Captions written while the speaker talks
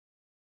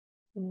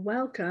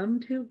Welcome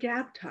to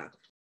GabTalks,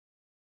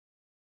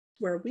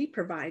 where we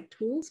provide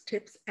tools,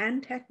 tips,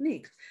 and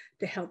techniques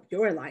to help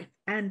your life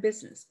and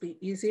business be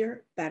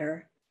easier,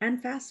 better,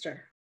 and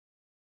faster.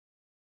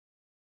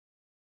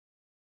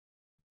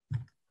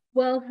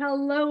 Well,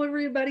 hello,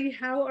 everybody.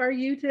 How are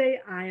you today?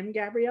 I am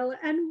Gabriella,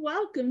 and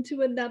welcome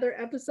to another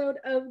episode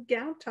of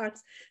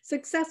GabTalks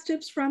Success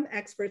Tips from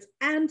Experts.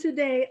 And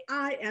today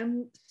I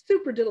am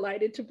super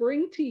delighted to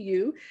bring to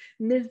you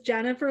Ms.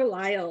 Jennifer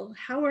Lyall.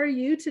 How are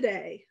you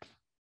today?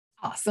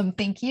 Awesome.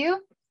 Thank you.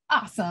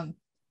 Awesome.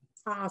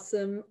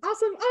 Awesome.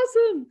 Awesome.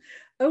 Awesome.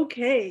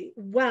 Okay.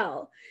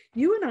 Well,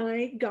 you and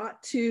I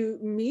got to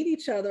meet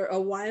each other a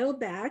while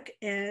back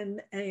in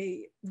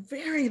a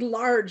very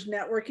large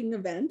networking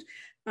event.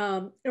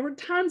 There were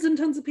tons and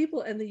tons of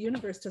people, and the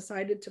universe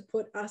decided to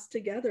put us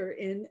together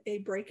in a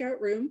breakout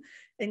room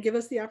and give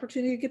us the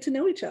opportunity to get to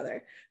know each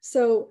other.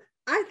 So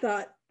I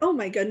thought, oh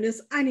my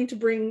goodness, I need to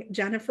bring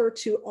Jennifer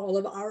to all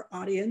of our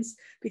audience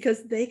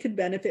because they could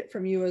benefit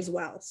from you as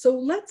well. So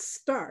let's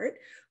start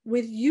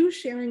with you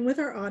sharing with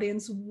our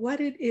audience what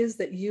it is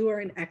that you are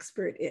an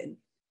expert in.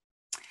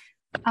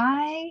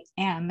 I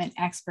am an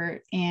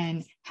expert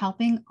in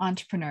helping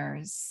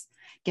entrepreneurs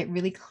get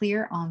really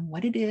clear on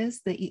what it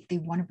is that they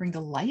want to bring to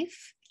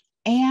life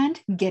and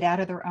get out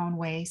of their own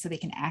way so they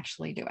can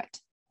actually do it.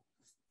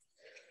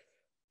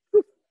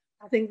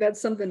 I think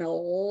that's something a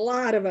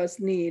lot of us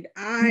need.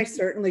 I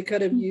certainly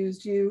could have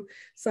used you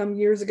some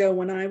years ago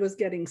when I was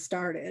getting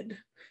started.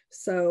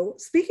 So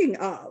speaking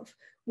of,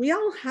 we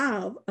all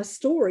have a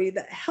story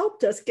that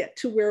helped us get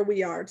to where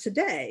we are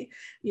today.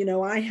 You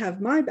know, I have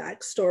my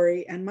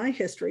backstory and my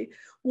history.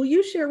 Will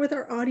you share with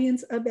our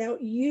audience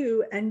about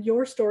you and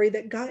your story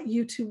that got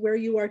you to where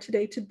you are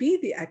today to be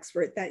the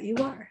expert that you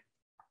are?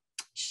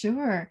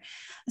 Sure.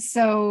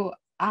 So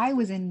I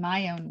was in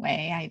my own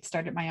way. I had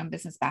started my own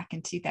business back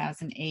in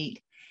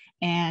 2008,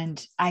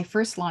 and I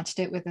first launched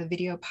it with a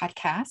video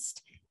podcast.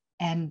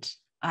 And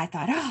I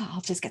thought, oh, I'll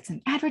just get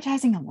some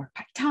advertising and work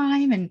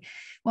part-time. And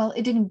well,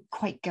 it didn't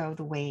quite go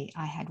the way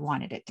I had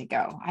wanted it to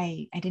go.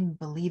 I didn't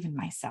believe in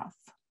myself.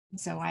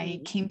 So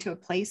I came to a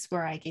place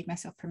where I gave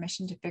myself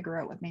permission to figure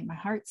out what made my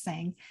heart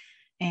sing.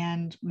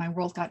 And my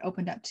world got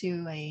opened up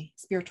to a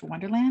spiritual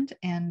wonderland.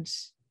 And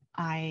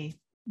I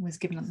was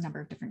given a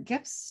number of different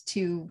gifts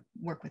to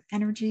work with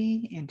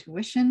energy,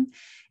 intuition,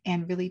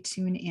 and really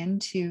tune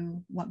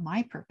into what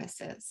my purpose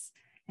is.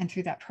 And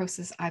through that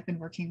process, I've been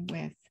working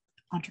with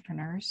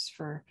entrepreneurs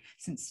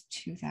since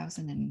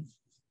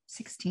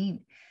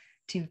 2016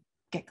 to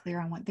get clear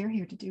on what they're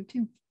here to do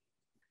too.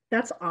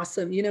 That's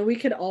awesome. You know, we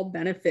could all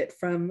benefit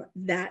from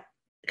that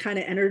kind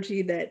of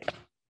energy that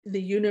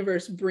the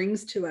universe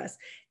brings to us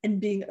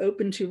and being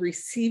open to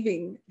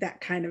receiving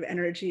that kind of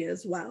energy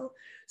as well.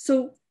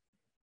 So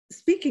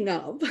speaking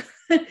of,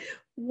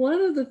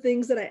 one of the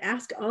things that I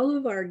ask all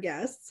of our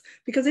guests,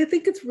 because I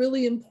think it's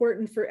really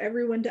important for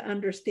everyone to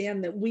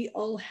understand that we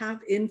all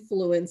have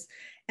influence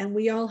and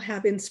we all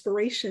have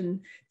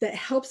inspiration that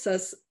helps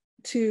us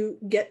to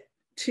get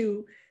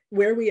to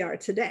where we are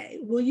today.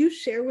 Will you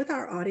share with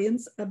our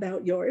audience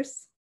about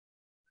yours?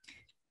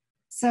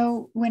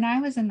 So when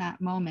I was in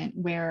that moment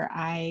where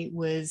I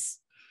was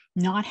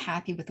not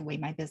happy with the way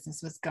my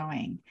business was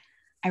going,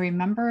 I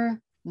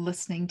remember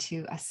listening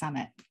to a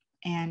summit.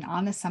 And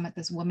on the summit,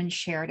 this woman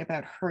shared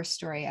about her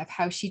story of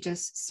how she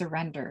just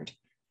surrendered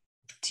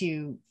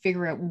to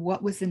figure out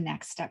what was the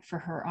next step for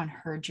her on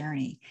her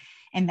journey.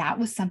 And that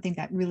was something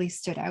that really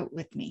stood out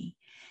with me.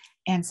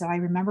 And so I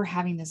remember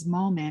having this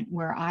moment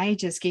where I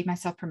just gave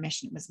myself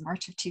permission. It was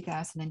March of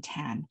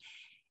 2010.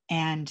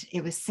 And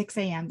it was 6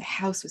 a.m. The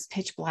house was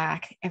pitch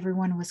black.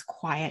 Everyone was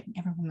quiet.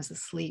 Everyone was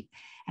asleep.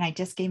 And I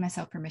just gave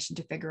myself permission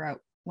to figure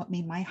out what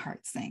made my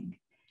heart sing.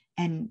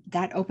 And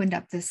that opened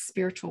up this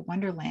spiritual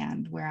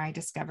wonderland where I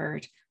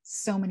discovered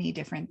so many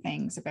different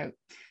things about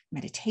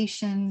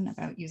meditation,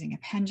 about using a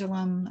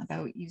pendulum,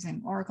 about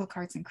using oracle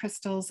cards and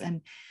crystals.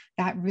 And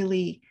that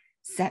really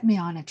set me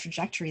on a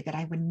trajectory that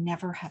I would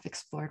never have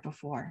explored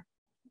before.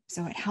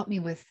 So it helped me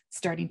with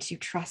starting to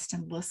trust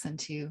and listen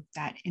to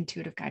that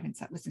intuitive guidance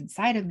that was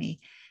inside of me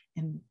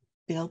and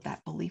build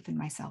that belief in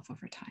myself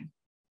over time.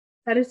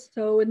 That is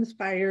so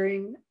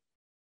inspiring.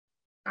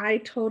 I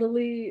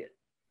totally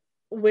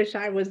wish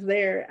I was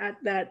there at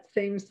that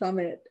same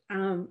summit.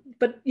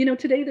 But you know,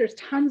 today there's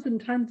tons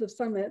and tons of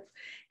summits,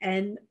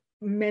 and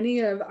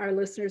many of our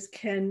listeners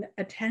can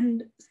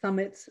attend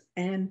summits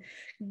and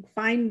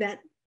find that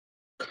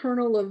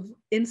kernel of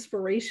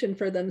inspiration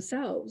for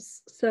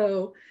themselves.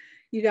 So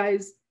you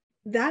guys,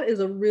 that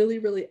is a really,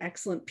 really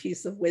excellent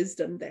piece of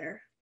wisdom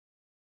there.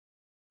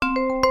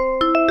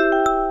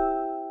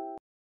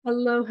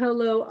 Hello,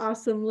 hello,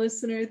 awesome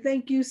listener.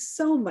 Thank you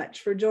so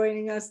much for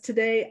joining us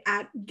today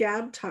at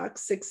GabTalks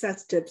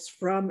Success Tips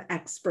from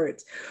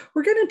Experts.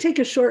 We're going to take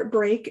a short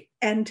break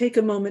and take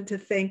a moment to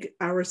thank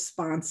our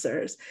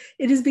sponsors.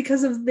 It is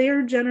because of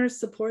their generous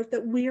support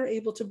that we are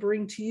able to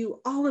bring to you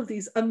all of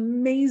these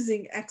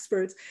amazing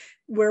experts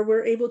where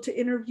we're able to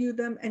interview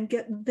them and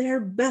get their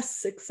best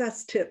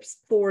success tips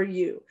for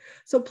you.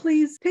 So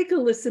please take a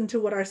listen to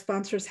what our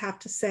sponsors have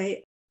to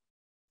say.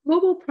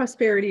 Global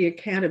Prosperity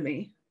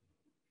Academy,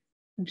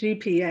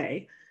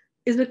 GPA,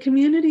 is a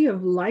community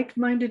of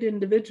like-minded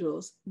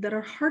individuals that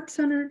are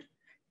heart-centered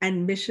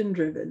and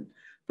mission-driven,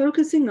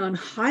 focusing on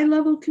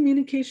high-level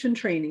communication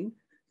training,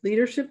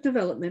 leadership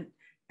development,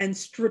 and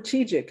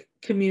strategic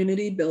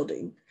community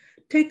building.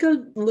 Take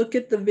a look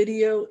at the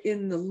video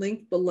in the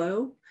link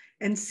below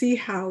and see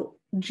how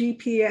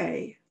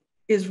GPA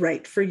is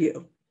right for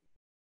you.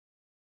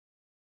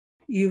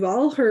 You've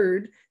all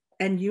heard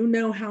and you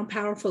know how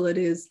powerful it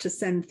is to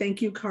send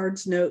thank you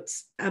cards,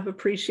 notes of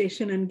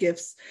appreciation, and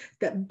gifts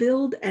that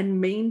build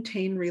and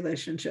maintain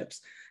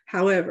relationships.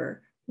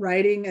 However,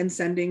 writing and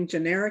sending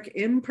generic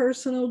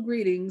impersonal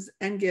greetings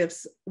and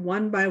gifts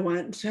one by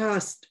one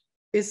just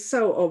is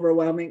so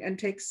overwhelming and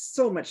takes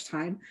so much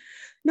time.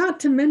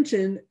 Not to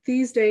mention,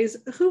 these days,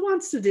 who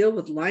wants to deal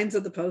with lines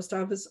at the post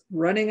office,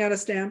 running out of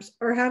stamps,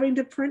 or having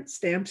to print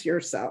stamps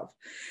yourself?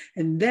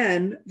 And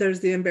then there's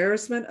the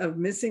embarrassment of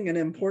missing an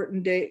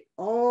important date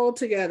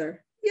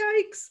altogether.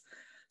 Yikes.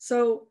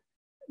 So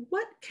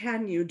what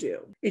can you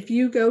do? If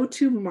you go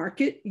to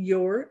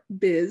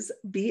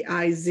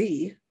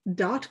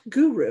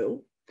marketyourbiz.guru,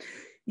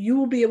 you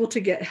will be able to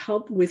get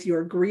help with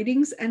your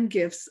greetings and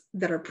gifts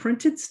that are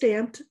printed,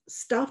 stamped,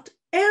 stuffed,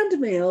 and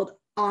mailed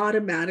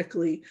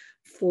automatically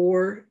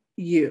for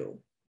you.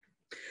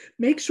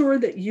 Make sure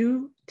that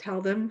you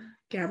tell them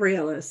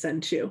Gabriella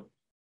sent you.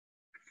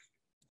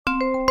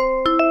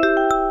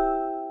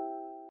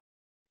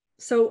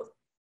 So,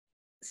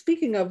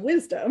 speaking of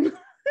wisdom,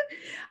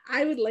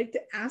 I would like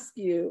to ask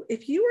you,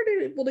 if you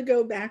were able to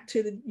go back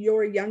to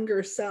your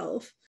younger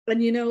self,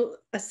 and you know,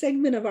 a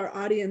segment of our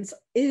audience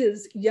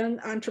is young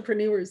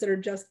entrepreneurs that are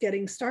just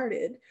getting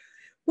started,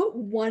 what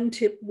one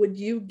tip would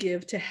you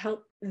give to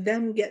help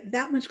them get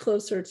that much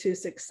closer to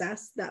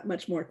success that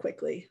much more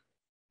quickly?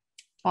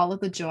 Follow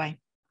the joy.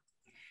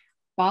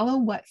 Follow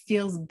what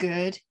feels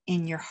good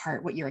in your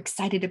heart, what you're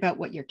excited about,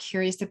 what you're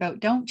curious about.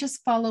 Don't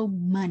just follow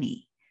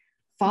money.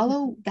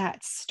 Follow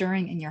that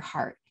stirring in your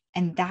heart,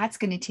 and that's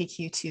going to take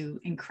you to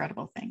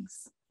incredible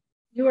things.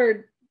 You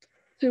are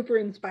super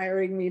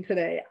inspiring me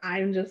today.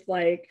 I'm just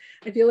like,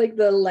 I feel like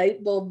the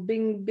light bulb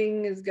bing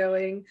bing is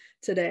going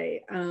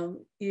today.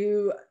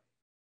 You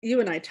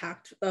and I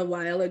talked a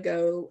while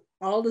ago.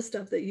 All the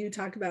stuff that you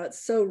talk about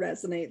so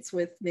resonates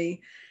with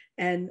me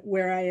and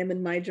where I am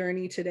in my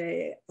journey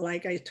today.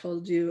 Like I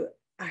told you,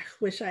 I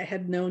wish I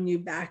had known you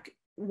back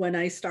when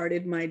I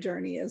started my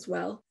journey as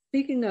well.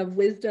 Speaking of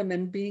wisdom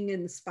and being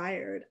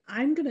inspired,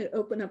 I'm going to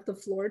open up the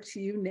floor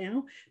to you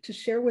now to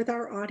share with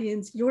our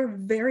audience your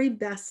very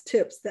best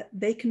tips that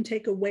they can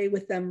take away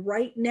with them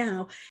right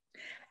now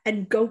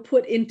and go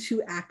put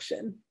into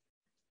action.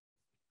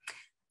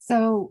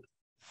 So,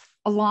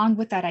 along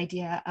with that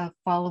idea of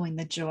following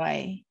the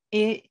joy,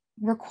 it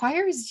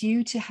requires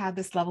you to have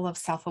this level of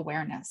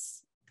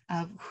self-awareness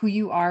of who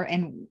you are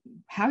and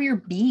how you're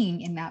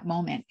being in that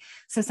moment.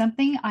 So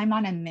I'm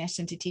on a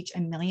mission to teach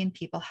 1 million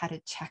people how to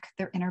check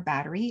their inner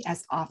battery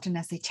as often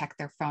as they check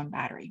their phone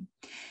battery.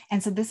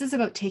 And so this is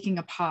about taking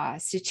a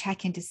pause to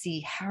check in to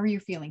see how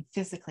you're feeling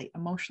physically,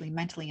 emotionally,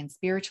 mentally, and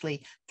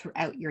spiritually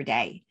throughout your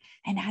day.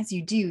 And as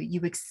you do,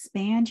 you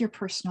expand your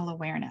personal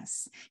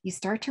awareness. You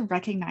start to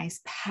recognize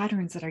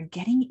patterns that are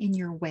getting in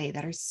your way,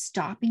 that are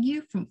stopping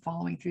you from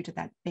following through to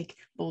that big,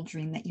 bold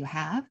dream that you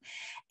have.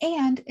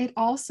 And it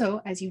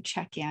also, as you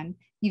check in,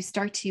 you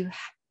start to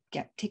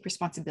take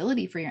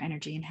responsibility for your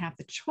energy and have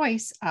the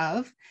choice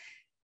of,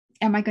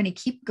 am I going to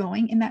keep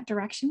going in that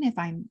direction if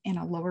I'm in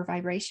a lower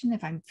vibration,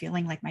 if I'm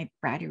feeling like my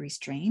battery is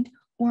drained,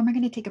 or am I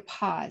going to take a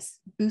pause,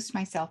 boost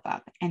myself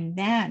up, and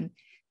then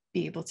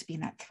be able to be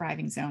in that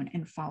thriving zone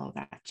and follow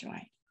that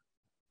joy?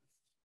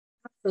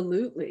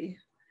 Absolutely.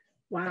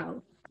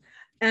 Wow.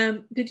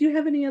 Did you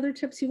have any other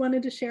tips you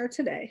wanted to share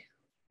today?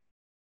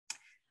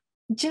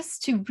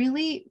 Just to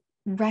really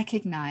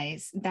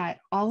recognize that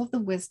all of the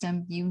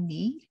wisdom you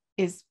need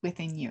is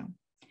within you.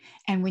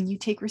 And when you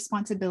take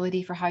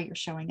responsibility for how you're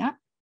showing up,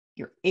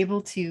 you're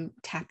able to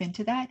tap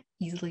into that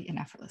easily and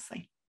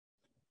effortlessly.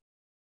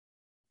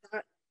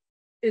 That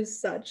is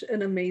such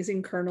an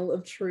amazing kernel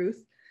of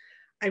truth.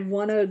 I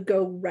want to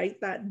go write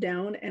that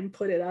down and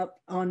put it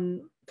up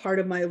on part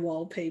of my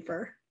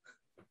wallpaper.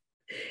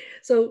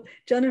 So,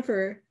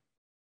 Jennifer,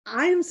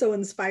 I am so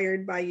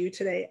inspired by you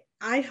today.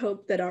 I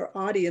hope that our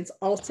audience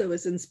also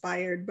is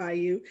inspired by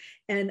you.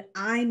 And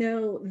I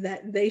know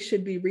that they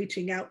should be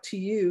reaching out to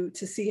you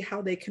to see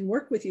how they can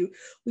work with you.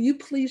 Will you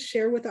please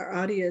share with our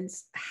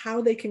audience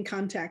how they can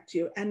contact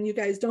you? And you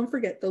guys, don't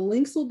forget, the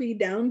links will be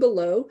down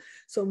below.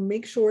 So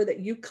make sure that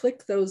you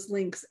click those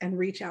links and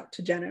reach out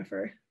to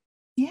Jennifer.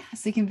 Yeah,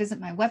 so you can visit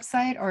my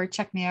website or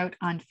check me out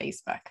on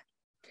Facebook.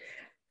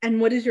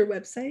 And what is your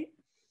website?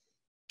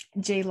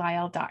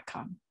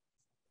 jlyall.com.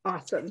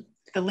 Awesome.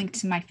 The link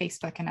to my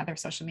Facebook and other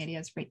social media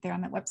is right there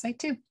on that website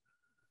too.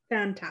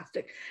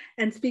 Fantastic.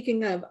 And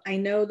speaking of, I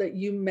know that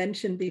you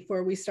mentioned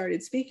before we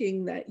started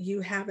speaking that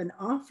you have an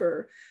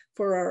offer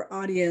for our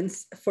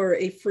audience for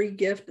a free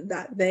gift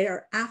that they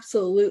are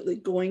absolutely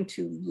going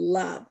to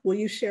love. Will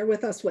you share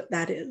with us what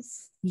that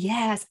is?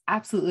 Yes,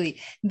 absolutely.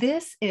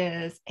 This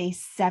is a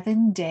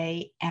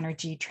 7-day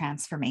energy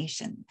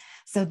transformation.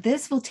 So,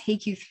 this will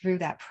take you through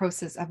that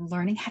process of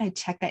learning how to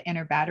check that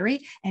inner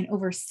battery. And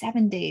over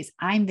 7 days,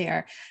 I'm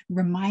there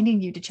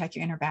reminding you to check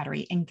your inner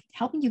battery and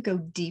helping you go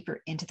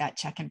deeper into that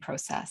check in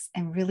process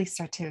and really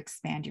start to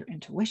expand your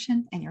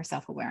intuition and your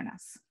self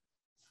awareness.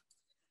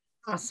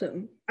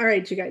 Awesome. All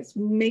right, you guys,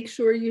 make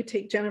sure you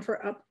take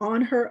Jennifer up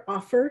on her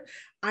offer.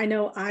 I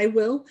know I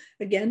will.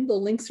 Again, the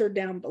links are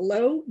down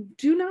below.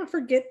 Do not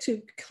forget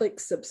to click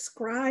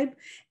subscribe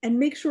and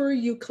make sure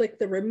you click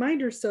the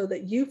reminder so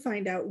that you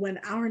find out when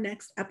our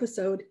next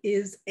episode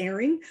is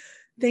airing.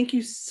 Thank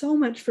you so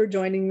much for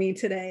joining me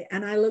today,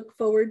 and I look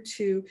forward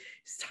to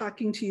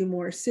talking to you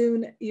more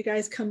soon. You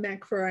guys come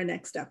back for our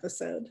next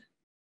episode.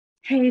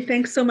 Hey,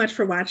 thanks so much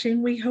for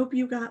watching. We hope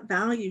you got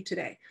value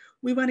today.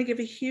 We want to give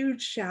a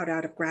huge shout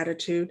out of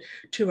gratitude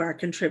to our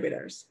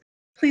contributors.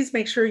 Please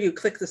make sure you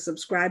click the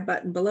subscribe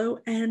button below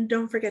and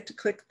don't forget to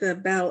click the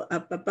bell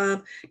up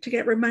above to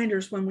get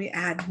reminders when we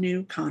add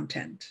new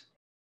content.